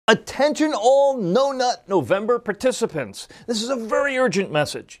Attention all No Nut November participants. This is a very urgent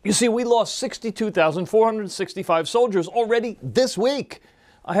message. You see, we lost 62,465 soldiers already this week.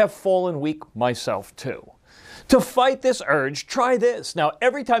 I have fallen weak myself too. To fight this urge, try this. Now,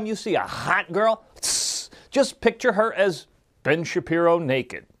 every time you see a hot girl, just picture her as Ben Shapiro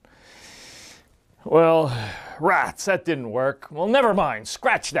naked. Well, rats, that didn't work. Well, never mind,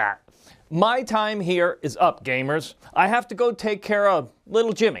 scratch that. My time here is up, gamers. I have to go take care of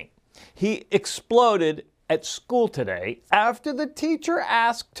little Jimmy. He exploded at school today after the teacher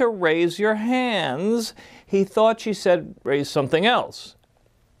asked to raise your hands. He thought she said raise something else.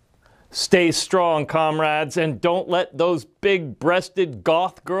 Stay strong, comrades, and don't let those big-breasted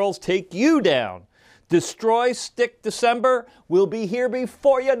goth girls take you down. Destroy Stick December will be here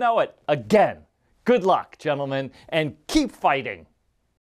before you know it again. Good luck, gentlemen, and keep fighting.